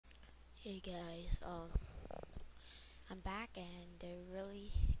Hey guys, I'm back and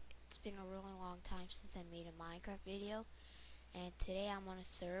it's been a really long time since I made a Minecraft video, and today I'm on a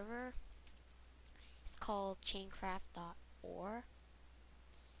server. It's called chaincraft.org,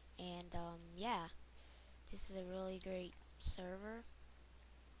 and yeah, this is a really great server,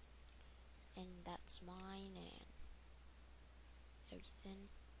 and that's mine and everything.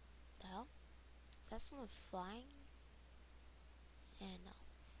 The hell? Is that someone flying? And no,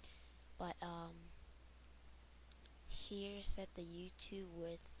 but here's set the YouTube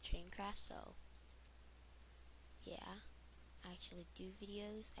with chaincraft, so yeah. I actually do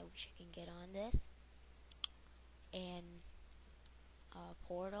videos. I wish I can get on this. And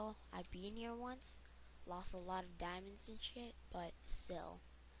Portal, I've been here once, lost a lot of diamonds and shit, but still,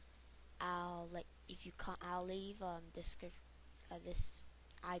 I'll leave this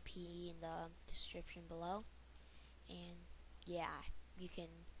IP in the description below, and yeah, you can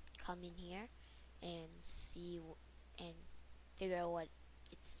come in here and and figure out what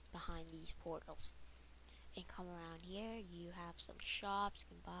it's behind these portals. And come around here, you have some shops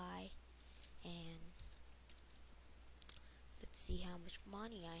you can buy, and let's see how much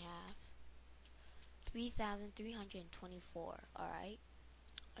money I have. 3,324, alright?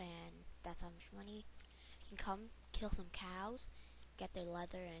 And that's how much money. You can come kill some cows, get their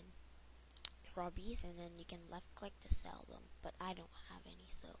leather and rubbies, and then you can left click to sell them. But I don't have any,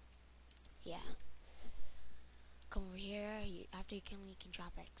 so yeah. Come over here, after you kill them, you can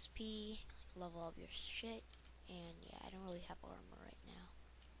drop XP, level up your shit, and yeah, I don't really have armor right now.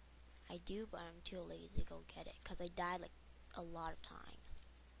 I do, but I'm too lazy to go get it, because I died like a lot of times.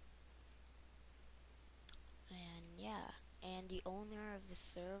 And yeah, and the owner of the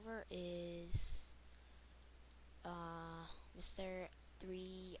server is Mr.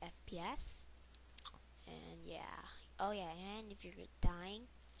 3 FPS. And yeah, oh yeah, and if you're dying, you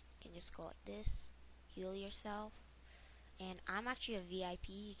can just go like this, heal yourself. And I'm actually a VIP,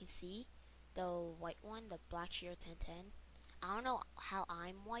 you can see the white one, the Black Shear 1010. I don't know how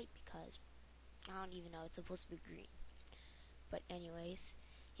I'm white because I don't even know, it's supposed to be green. But anyways,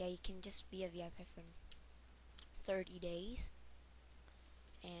 yeah, you can just be a VIP for 30 days.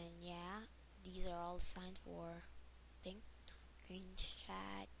 And yeah, these are all the signs for thing. Green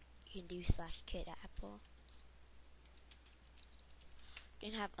chat, you can do /kidapple.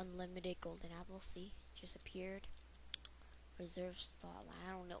 You can have unlimited golden apples, see? Just appeared. Reserve slot line.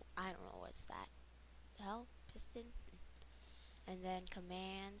 I don't know what's that. The hell? Piston? And then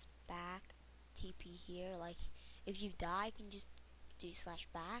commands, back, TP here. Like, if you die, you can just do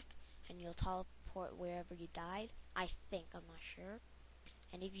 /back, and you'll teleport wherever you died. I think, I'm not sure.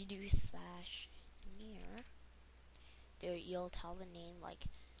 And if you do /near, there you'll tell the name, like,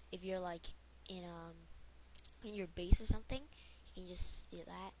 if you're like in your base or something, you can just do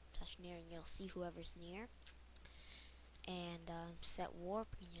that, /near, and you'll see whoever's near. And set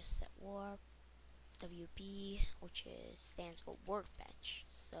warp, you can just set warp. WB, which stands for workbench.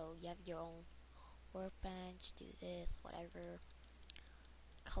 So you have your own workbench, do this, whatever.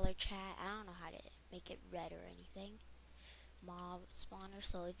 Color chat, I don't know how to make it red or anything. Mob spawner,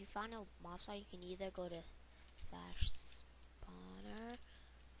 so if you find a mob spawner, you can either go to /spawner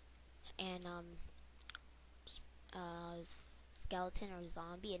and skeleton or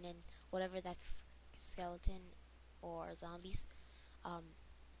zombie, and then whatever that's skeleton or zombies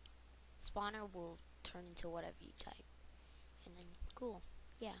spawner will turn into whatever you type. And then cool,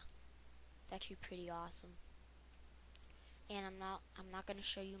 yeah, it's actually pretty awesome. And I'm not gonna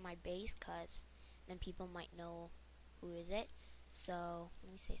show you my base, cause then people might know who is it. So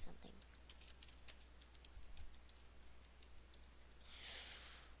let me say something.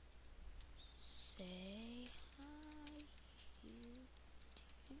 Say hi,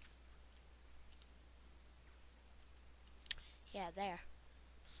 YouTube. Yeah, there.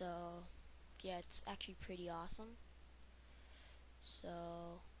 So yeah, it's actually pretty awesome.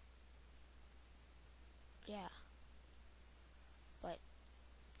 So yeah, but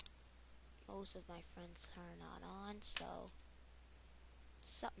most of my friends are not on. So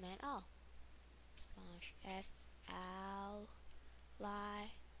what's up, man? Oh, /f al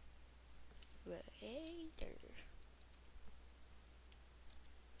Raider.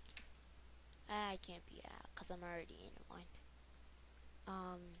 I can't be out because I'm already in one.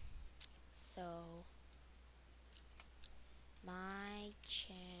 So my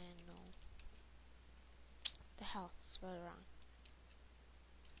channel. The hell, spelled it wrong.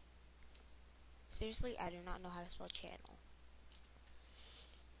 Seriously, I do not know how to spell channel.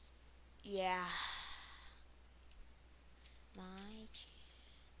 Yeah. My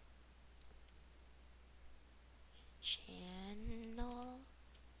channel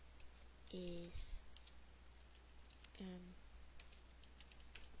Um,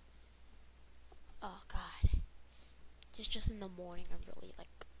 oh god. Just in the morning, I'm really like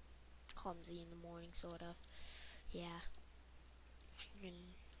clumsy in the morning, sort of. Yeah.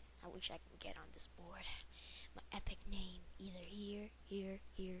 I wish I can get on this board. My epic name, either here, here,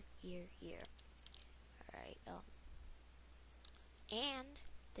 here, here, here. Alright, and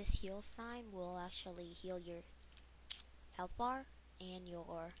this heal sign will actually heal your health bar and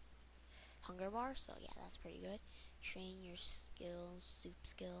your hunger bar, so yeah, that's pretty good. Train your skills, soup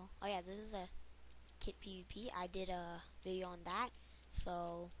skill. Oh yeah, this is a kit PvP. I did a video on that,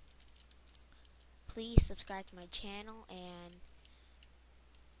 so please subscribe to my channel and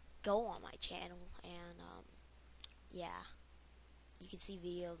go on my channel, and yeah, you can see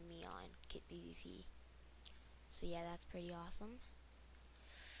video of me on kit PvP. So yeah, that's pretty awesome.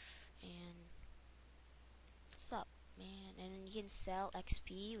 And what's up, man? And then you can sell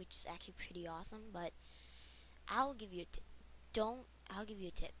XP, which is actually pretty awesome. But I'll give you a tip. I'll give you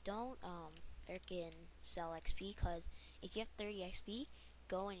a tip. Don't freaking sell XP, cause if you have 30 XP,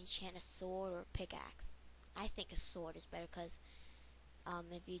 go and enchant a sword or a pickaxe. I think a sword is better, cause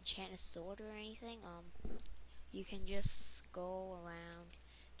if you enchant a sword or anything, you can just go around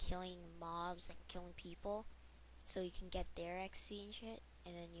killing mobs and killing people, so you can get their XP and shit,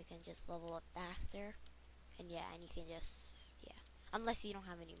 and then you can just level up faster. And yeah, and you can just, yeah, unless you don't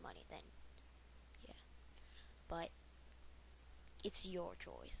have any money, then yeah, but it's your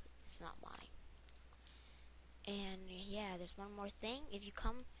choice, it's not mine. And yeah, there's one more thing. If you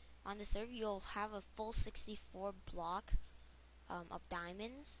come on the server, you'll have a full 64 block of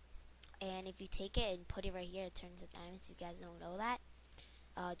diamonds, and if you take it and put it right here, it turns to diamonds. If you guys don't know that,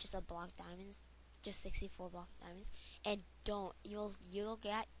 just a block diamonds, just 64 block diamonds. And don't, you'll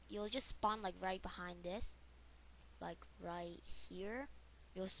just spawn like right behind this, like right here.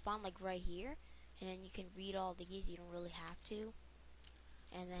 You'll spawn like right here, and then you can read all these. You don't really have to.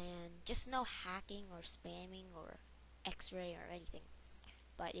 And then just no hacking or spamming or X-ray or anything.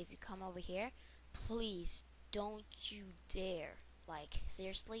 But if you come over here, please don't you dare, like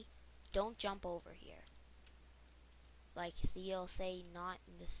seriously, don't jump over here. Like, see, it'll say not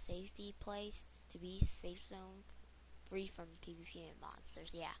in the safety place, to be safe zone, free from PvP and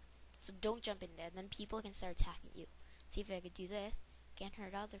monsters. Yeah, so don't jump in there. Then people can start attacking you. See, if I could do this, can't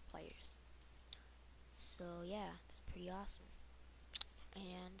hurt other players. So yeah, that's pretty awesome.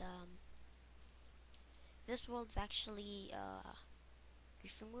 And this world's actually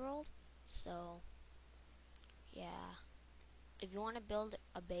Griffin World. So yeah, if you want to build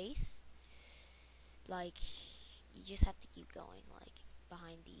a base, like, you just have to keep going. Like,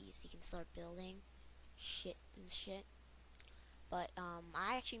 behind these, you can start building shit and shit. But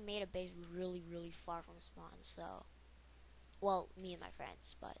I actually made a base really, really far from spawn. So, well, me and my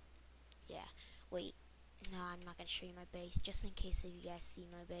friends. But yeah, wait. No, I'm not gonna show you my base, just in case if you guys see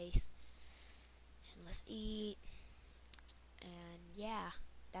my base. And let's eat. And yeah,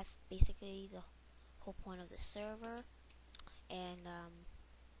 that's basically the whole point of the server. And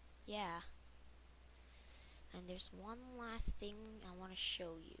yeah. And there's one last thing I want to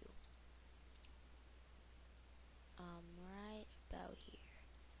show you. Right about here.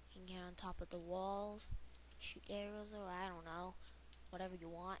 You can get on top of the walls, shoot arrows, or I don't know, whatever you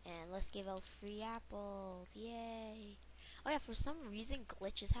want. And let's give out free apples. Yay! Oh yeah, for some reason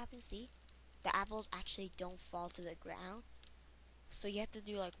glitches happen. See, the apples actually don't fall to the ground, so you have to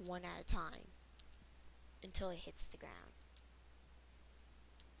do like one at a time until it hits the ground.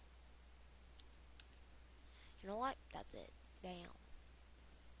 You know what? That's it. Bam.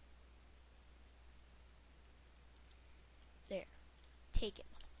 There. Take it,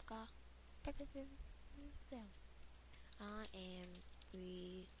 motherfucker. I am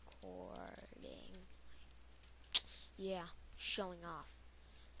recording. Yeah, showing off.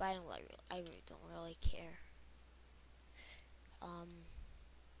 But I really don't really care.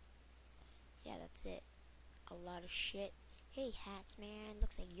 Yeah, that's it. A lot of shit. Hey, Hats Man,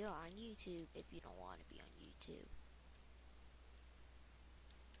 looks like you're on YouTube if you don't want to be on YouTube.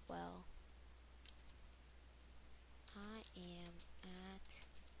 Well, I am at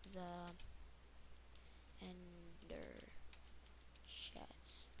the Ender